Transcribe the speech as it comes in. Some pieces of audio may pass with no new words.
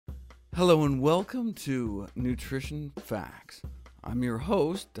Hello and welcome to Nutrition Facts. I'm your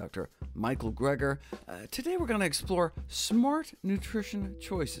host, Dr. Michael Greger. Today we're going to explore smart nutrition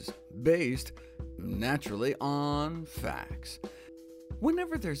choices based, naturally, on facts.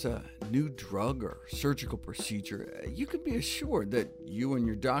 Whenever there's a new drug or surgical procedure, you can be assured that you and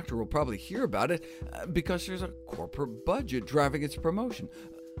your doctor will probably hear about it because there's a corporate budget driving its promotion.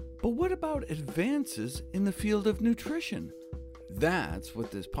 But what about advances in the field of nutrition? That's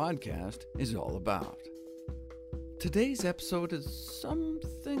what this podcast is all about. Today's episode is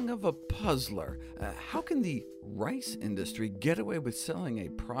something of a puzzler. How can the rice industry get away with selling a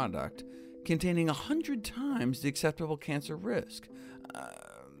product containing 100 times the acceptable cancer risk?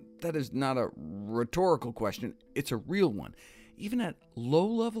 That is not a rhetorical question, it's a real one. Even at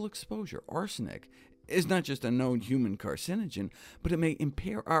low-level exposure, arsenic is not just a known human carcinogen, but it may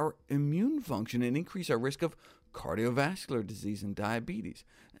impair our immune function and increase our risk of cardiovascular disease and diabetes.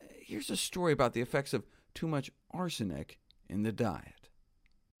 Here's a story about the effects of too much arsenic in the diet.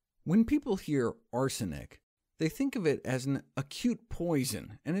 When people hear arsenic, they think of it as an acute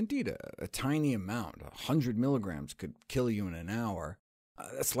poison, and indeed a tiny amount, 100 milligrams, could kill you in an hour.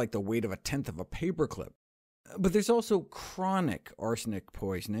 That's like the weight of a tenth of a paperclip. But there's also chronic arsenic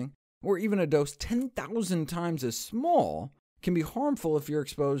poisoning, where even a dose 10,000 times as small can be harmful if you're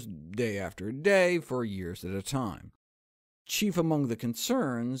exposed day after day for years at a time. Chief among the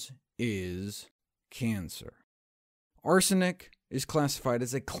concerns is cancer. Arsenic is classified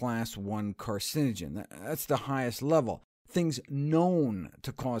as a Class 1 carcinogen. That's the highest level. Things known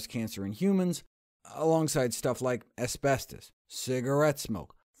to cause cancer in humans, alongside stuff like asbestos, cigarette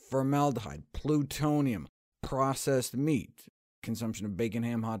smoke, formaldehyde, plutonium, processed meat, consumption of bacon,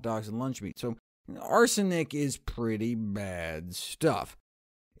 ham, hot dogs, and lunch meat. So arsenic is pretty bad stuff,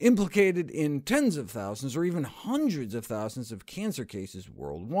 implicated in tens of thousands or even hundreds of thousands of cancer cases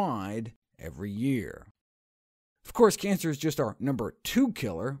worldwide every year. Of course, cancer is just our number 2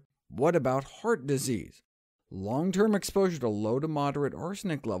 killer. What about heart disease? Long-term exposure to low to moderate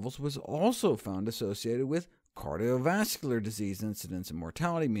arsenic levels was also found associated with cardiovascular disease incidence and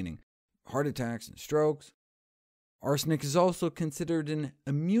mortality, meaning heart attacks and strokes. Arsenic is also considered an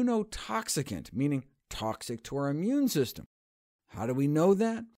immunotoxicant, meaning toxic to our immune system. How do we know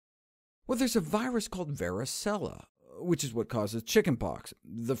that? Well, there's a virus called varicella, which is what causes chickenpox,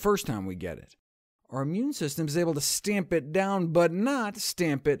 the first time we get it. Our immune system is able to stamp it down, but not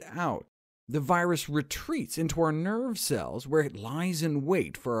stamp it out. The virus retreats into our nerve cells, where it lies in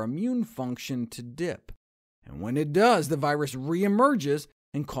wait for our immune function to dip. And when it does, the virus reemerges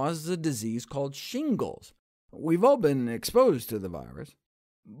and causes a disease called shingles. We've all been exposed to the virus,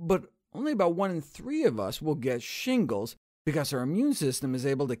 but only about 1 in 3 of us will get shingles because our immune system is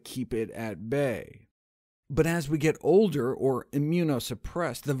able to keep it at bay. But as we get older or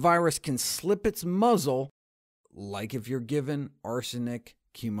immunosuppressed, the virus can slip its muzzle, like if you're given arsenic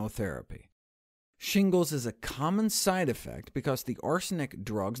chemotherapy. Shingles is a common side effect because the arsenic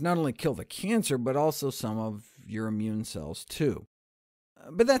drugs not only kill the cancer, but also some of your immune cells too.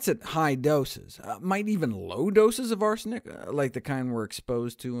 But that's at high doses. Might even low doses of arsenic, like the kind we're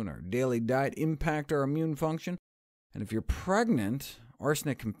exposed to in our daily diet, impact our immune function. And if you're pregnant,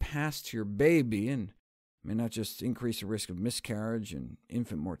 arsenic can pass to your baby and may not just increase the risk of miscarriage and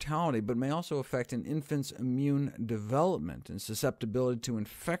infant mortality, but may also affect an infant's immune development and susceptibility to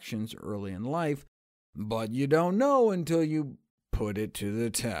infections early in life. But you don't know until you put it to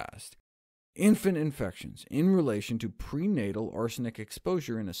the test. Infant infections in relation to prenatal arsenic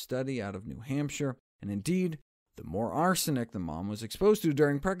exposure in a study out of New Hampshire, and indeed, the more arsenic the mom was exposed to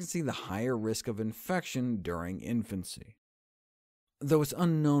during pregnancy, the higher risk of infection during infancy. Though it's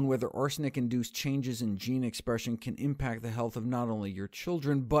unknown whether arsenic-induced changes in gene expression can impact the health of not only your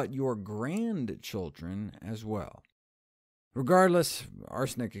children, but your grandchildren as well. Regardless,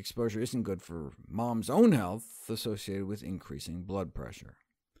 arsenic exposure isn't good for mom's own health, associated with increasing blood pressure.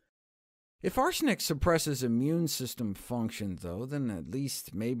 If arsenic suppresses immune system function, though, then at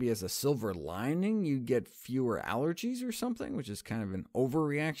least maybe as a silver lining you get fewer allergies or something, which is kind of an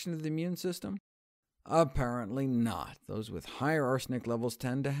overreaction to the immune system? Apparently not. Those with higher arsenic levels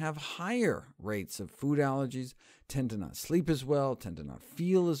tend to have higher rates of food allergies, tend to not sleep as well, tend to not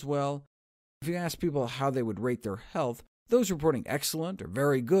feel as well. If you ask people how they would rate their health, those reporting excellent or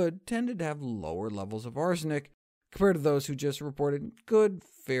very good tended to have lower levels of arsenic, compared to those who just reported good,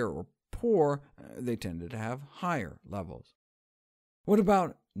 fair, or poor. They tended to have higher levels. What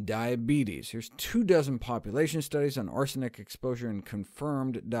about diabetes? Here's 24 population studies on arsenic exposure and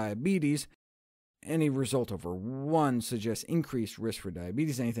confirmed diabetes. Any result over 1 suggests increased risk for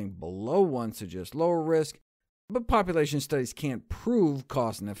diabetes. Anything below 1 suggests lower risk. But population studies can't prove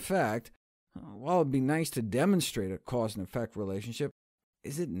cause and effect. While it'd be nice to demonstrate a cause and effect relationship,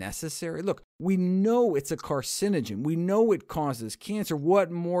 is it necessary? Look, we know it's a carcinogen. We know it causes cancer. What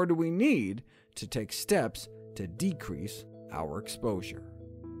more do we need to take steps to decrease our exposure?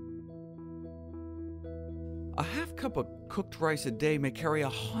 A half cup of cooked rice a day may carry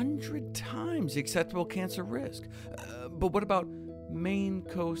 100 times the acceptable cancer risk. But what about Maine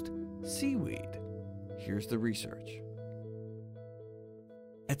coast seaweed? Here's the research.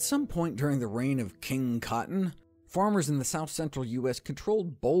 At some point during the reign of King Cotton, farmers in the south-central U.S.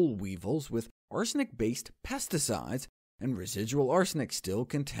 controlled boll weevils with arsenic-based pesticides, and residual arsenic still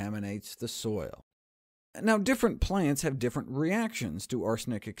contaminates the soil. Now, different plants have different reactions to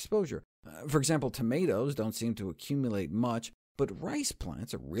arsenic exposure. For example, tomatoes don't seem to accumulate much, but rice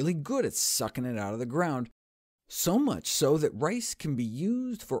plants are really good at sucking it out of the ground, so much so that rice can be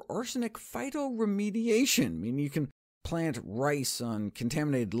used for arsenic phytoremediation. I mean, you can plant rice on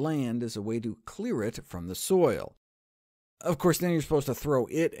contaminated land as a way to clear it from the soil. Of course, then you're supposed to throw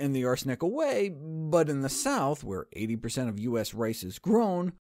it and the arsenic away, but in the South, where 80% of U.S. rice is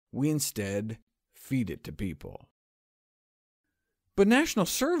grown, we instead feed it to people. But national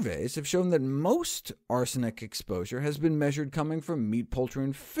surveys have shown that most arsenic exposure has been measured coming from meat, poultry,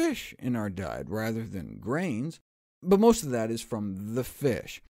 and fish in our diet, rather than grains, but most of that is from the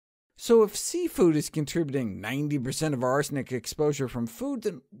fish. So if seafood is contributing 90% of our arsenic exposure from food,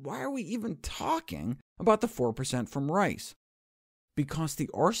 then why are we even talking about the 4% from rice? Because the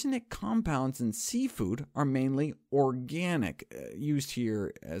arsenic compounds in seafood are mainly organic, used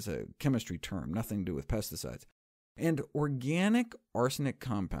here as a chemistry term, nothing to do with pesticides. And organic arsenic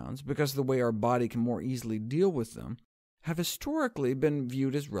compounds, because of the way our body can more easily deal with them, have historically been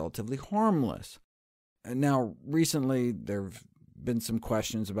viewed as relatively harmless. Now, recently, there have been some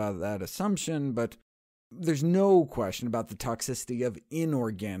questions about that assumption, but there's no question about the toxicity of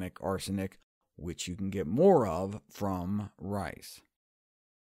inorganic arsenic, which you can get more of from rice.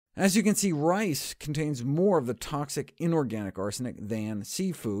 As you can see, rice contains more of the toxic inorganic arsenic than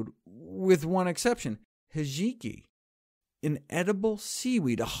seafood, with one exception: hijiki, an edible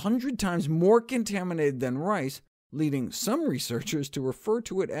seaweed 100 times more contaminated than rice, leading some researchers to refer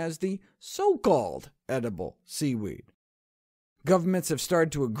to it as the so-called edible seaweed. Governments have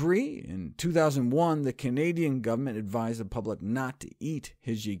started to agree. In 2001, the Canadian government advised the public not to eat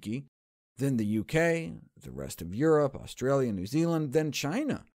hijiki. Then the UK, the rest of Europe, Australia, New Zealand, then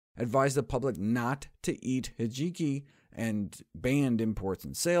China advised the public not to eat hijiki and banned imports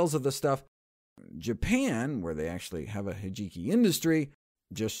and sales of the stuff. Japan, where they actually have a hijiki industry,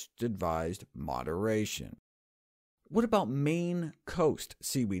 just advised moderation. What about Maine coast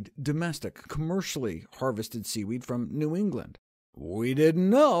seaweed, domestic, commercially harvested seaweed from New England? We didn't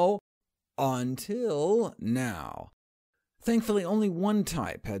know until now. Thankfully, only one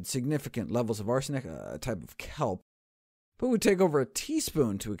type had significant levels of arsenic, a type of kelp, but it would take over a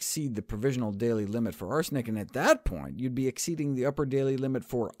teaspoon to exceed the provisional daily limit for arsenic, and at that point, you'd be exceeding the upper daily limit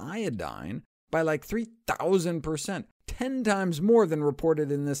for iodine by like 3,000%, 10 times more than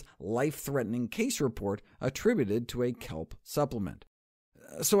reported in this life-threatening case report attributed to a kelp supplement.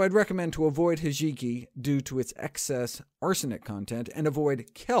 So I'd recommend to avoid hijiki due to its excess arsenic content, and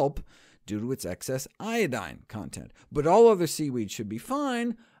avoid kelp due to its excess iodine content. But all other seaweed should be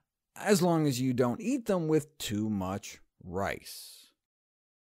fine, as long as you don't eat them with too much rice.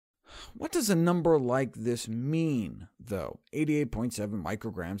 What does a number like this mean, though? 88.7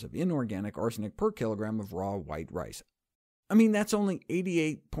 micrograms of inorganic arsenic per kilogram of raw white rice. I mean, that's only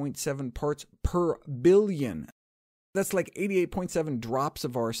 88.7 parts per billion. That's like 88.7 drops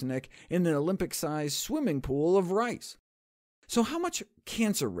of arsenic in an Olympic-sized swimming pool of rice. So how much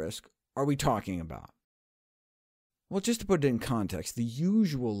cancer risk are we talking about? Well, just to put it in context, the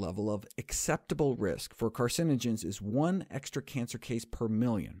usual level of acceptable risk for carcinogens is 1 extra cancer case per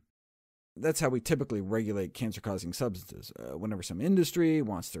million. That's how we typically regulate cancer-causing substances. Whenever some industry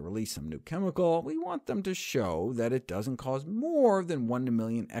wants to release some new chemical, we want them to show that it doesn't cause more than 1 in a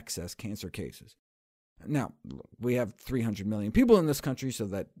million excess cancer cases. Now, we have 300 million people in this country, so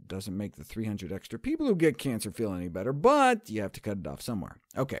that doesn't make the 300 extra people who get cancer feel any better, but you have to cut it off somewhere.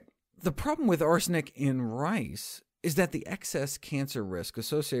 Okay, the problem with arsenic in rice is that the excess cancer risk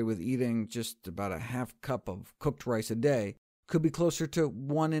associated with eating just about a half cup of cooked rice a day could be closer to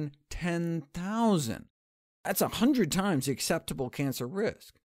 1 in 10,000. That's 100 times the acceptable cancer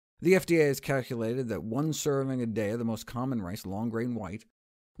risk. The FDA has calculated that 1 serving a day of the most common rice, long-grain white,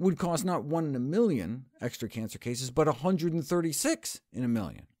 would cause not 1 in a million extra cancer cases, but 136 in a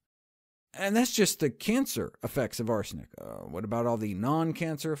million. And that's just the cancer effects of arsenic. What about all the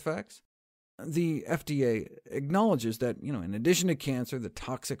non-cancer effects? The FDA acknowledges that, in addition to cancer, the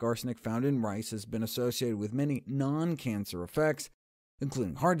toxic arsenic found in rice has been associated with many non-cancer effects,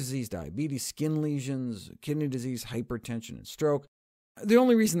 including heart disease, diabetes, skin lesions, kidney disease, hypertension, and stroke. The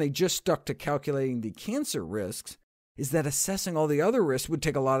only reason they just stuck to calculating the cancer risks is that assessing all the other risks would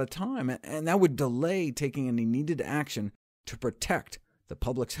take a lot of time, and that would delay taking any needed action to protect the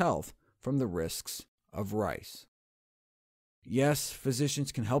public's health from the risks of rice. Yes,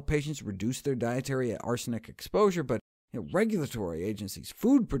 physicians can help patients reduce their dietary arsenic exposure, but regulatory agencies,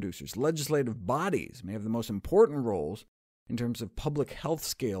 food producers, legislative bodies may have the most important roles in terms of public health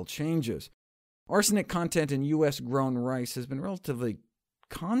scale changes. Arsenic content in U.S.-grown rice has been relatively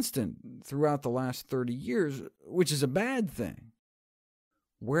constant throughout the last 30 years, which is a bad thing.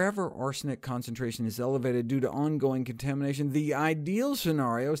 Wherever arsenic concentration is elevated due to ongoing contamination, the ideal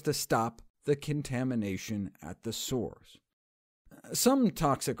scenario is to stop the contamination at the source. Some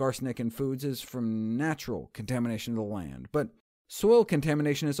toxic arsenic in foods is from natural contamination of the land, but soil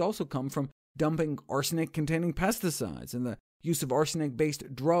contamination has also come from dumping arsenic-containing pesticides and the use of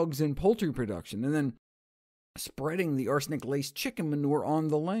arsenic-based drugs in poultry production, and then spreading the arsenic-laced chicken manure on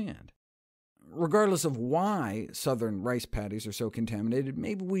the land. Regardless of why southern rice paddies are so contaminated,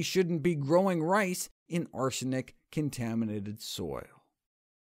 maybe we shouldn't be growing rice in arsenic-contaminated soil.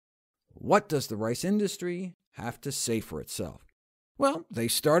 What does the rice industry have to say for itself? Well, they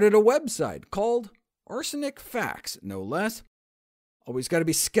started a website called Arsenic Facts, no less. Always got to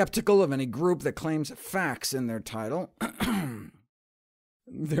be skeptical of any group that claims facts in their title.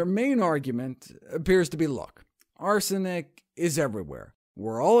 Their main argument appears to be, look, arsenic is everywhere.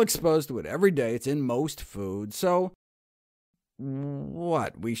 We're all exposed to it every day. It's in most foods. So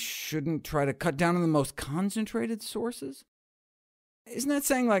what, we shouldn't try to cut down on the most concentrated sources? Isn't that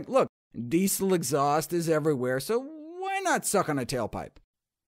saying, like, look, diesel exhaust is everywhere, so why not suck on a tailpipe?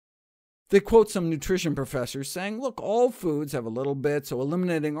 They quote some nutrition professors saying, look, all foods have a little bit, so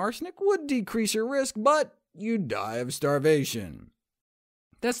eliminating arsenic would decrease your risk, but you'd die of starvation.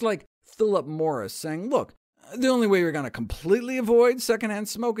 That's like Philip Morris saying, look, the only way you're going to completely avoid secondhand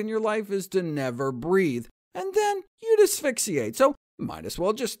smoke in your life is to never breathe, and then you'd asphyxiate, so might as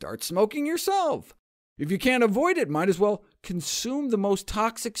well just start smoking yourself. If you can't avoid it, might as well consume the most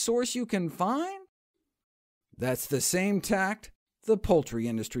toxic source you can find. That's the same tact the poultry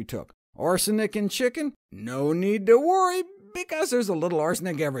industry took. Arsenic in chicken? No need to worry, because there's a little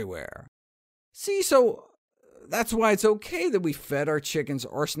arsenic everywhere. See, so that's why it's okay that we fed our chickens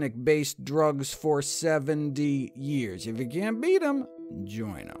arsenic-based drugs for 70 years. If you can't beat them,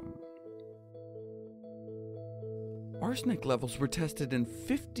 join them. Arsenic levels were tested in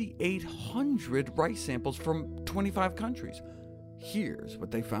 5,800 rice samples from 25 countries. Here's what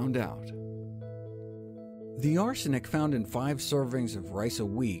they found out. The arsenic found in 5 servings of rice a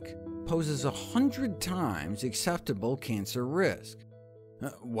week poses 100 times acceptable cancer risk.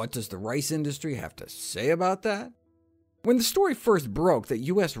 What does the rice industry have to say about that? When the story first broke that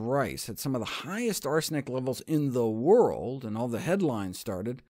U.S. rice had some of the highest arsenic levels in the world, and all the headlines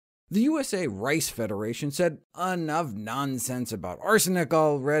started, the USA Rice Federation said, enough nonsense about arsenic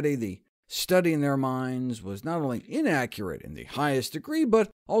already. The study in their minds was not only inaccurate in the highest degree, but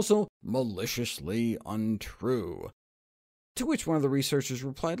also maliciously untrue. To which one of the researchers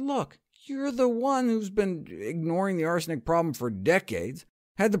replied, look, you're the one who's been ignoring the arsenic problem for decades.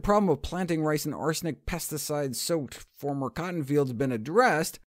 Had the problem of planting rice in arsenic pesticide-soaked former cotton fields been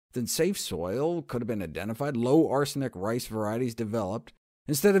addressed, then safe soil could have been identified, low arsenic rice varieties developed,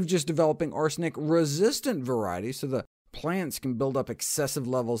 instead of just developing arsenic-resistant varieties so the plants can build up excessive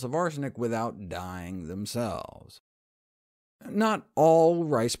levels of arsenic without dying themselves. Not all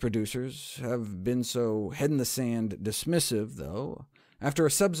rice producers have been so head-in-the-sand dismissive, though. After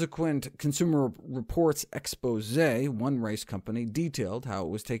a subsequent Consumer Reports expose, one rice company detailed how it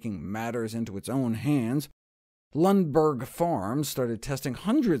was taking matters into its own hands. Lundberg Farms started testing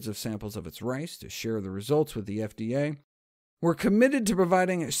hundreds of samples of its rice to share the results with the FDA. We're committed to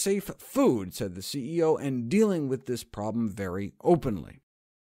providing safe food, said the CEO, and dealing with this problem very openly.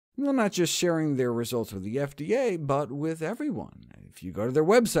 They're not just sharing their results with the FDA, but with everyone. If you go to their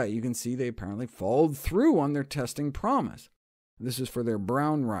website, you can see they apparently followed through on their testing promise. This is for their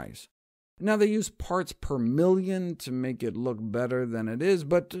brown rice. Now, they use parts per million to make it look better than it is,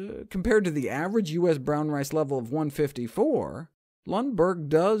 but compared to the average U.S. brown rice level of 154, Lundberg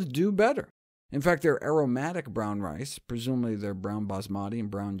does do better. In fact, their aromatic brown rice, presumably their brown basmati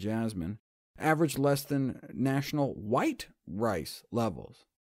and brown jasmine, averaged less than national white rice levels.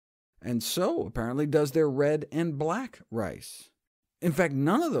 And so, apparently, does their red and black rice. In fact,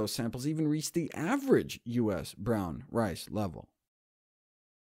 none of those samples even reached the average U.S. brown rice level.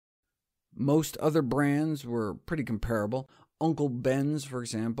 Most other brands were pretty comparable, Uncle Ben's, for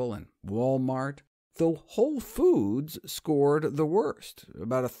example, and Walmart, though Whole Foods scored the worst,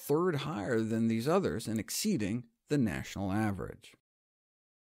 about a third higher than these others and exceeding the national average.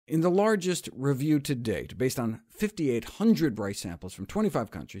 In the largest review to date, based on 5,800 rice samples from 25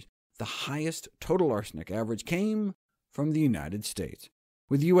 countries, the highest total arsenic average came from the United States,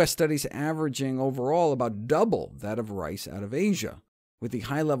 with U.S. studies averaging overall about double that of rice out of Asia, with the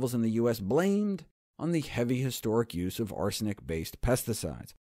high levels in the U.S. blamed on the heavy historic use of arsenic-based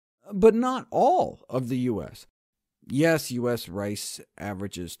pesticides. But not all of the U.S. Yes, U.S. rice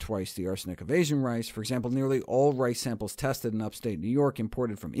averages twice the arsenic of Asian rice. For example, nearly all rice samples tested in upstate New York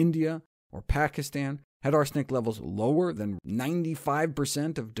imported from India or Pakistan had arsenic levels lower than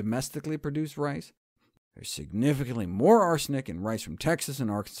 95% of domestically produced rice. There's significantly more arsenic in rice from Texas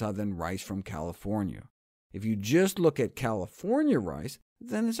and Arkansas than rice from California. If you just look at California rice,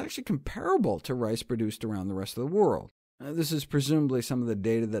 then it's actually comparable to rice produced around the rest of the world. This is presumably some of the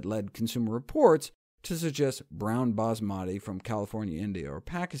data that led Consumer Reports to suggest brown basmati from California, India, or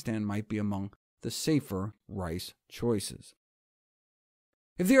Pakistan might be among the safer rice choices.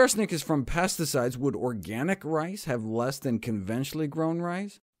 If the arsenic is from pesticides, would organic rice have less than conventionally grown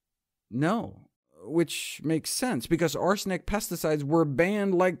rice? No, which makes sense, because arsenic pesticides were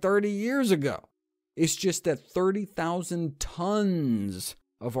banned like 30 years ago. It's just that 30,000 tons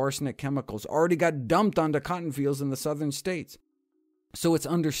of arsenic chemicals already got dumped onto cotton fields in the southern states. So it's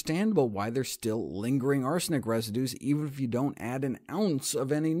understandable why there's still lingering arsenic residues even if you don't add an ounce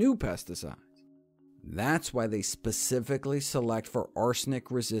of any new pesticides. That's why they specifically select for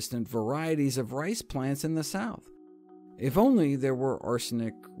arsenic-resistant varieties of rice plants in the South. If only there were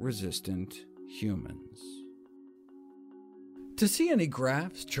arsenic-resistant humans. To see any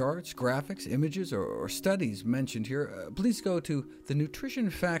graphs, charts, graphics, images, or studies mentioned here, please go to the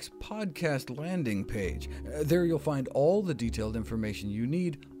Nutrition Facts podcast landing page. There you'll find all the detailed information you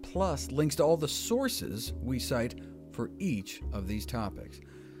need, plus links to all the sources we cite for each of these topics.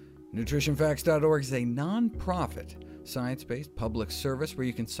 NutritionFacts.org is a non-profit, science-based public service where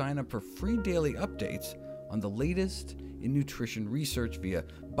you can sign up for free daily updates on the latest in nutrition research via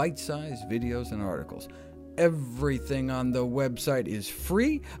bite-sized videos and articles. Everything on the website is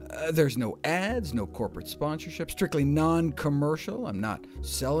free. There's no ads, no corporate sponsorship, strictly non-commercial. I'm not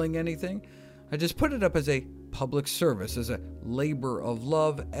selling anything. I just put it up as a public service, as a labor of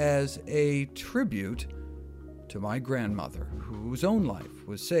love, as a tribute to my grandmother, whose own life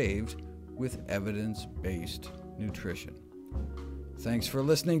was saved with evidence-based nutrition. Thanks for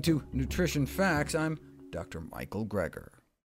listening to Nutrition Facts. I'm Dr. Michael Greger.